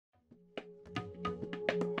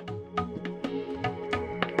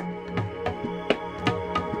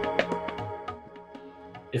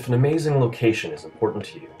If an amazing location is important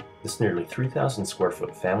to you, this nearly 3,000 square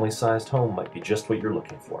foot family-sized home might be just what you're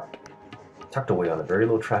looking for. Tucked away on a very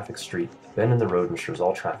low traffic street, the bend in the road ensures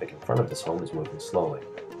all traffic in front of this home is moving slowly.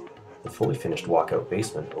 The fully finished walkout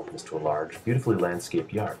basement opens to a large, beautifully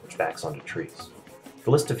landscaped yard which backs onto trees.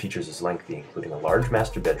 The list of features is lengthy, including a large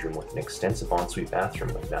master bedroom with an extensive ensuite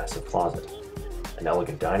bathroom with massive closet, an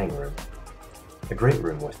elegant dining room, a great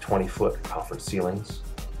room with 20-foot coffered ceilings,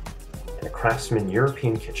 and a craftsman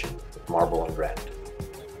European kitchen with marble and granite.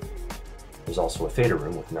 There's also a theater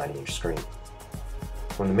room with 90-inch screen.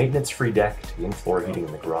 From the maintenance-free deck to the in-floor heating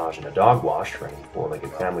in the garage and a dog wash for any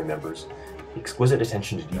four-legged family members, the exquisite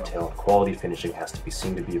attention to detail and quality finishing has to be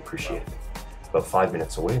seen to be appreciated. About 5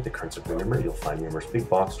 minutes away at the current of Rimmer, you'll find numerous big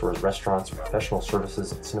box stores, restaurants, professional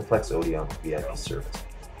services, and Cineplex Odeon VIP service.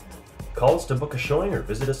 Call us to book a showing or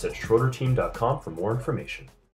visit us at schroederteam.com for more information.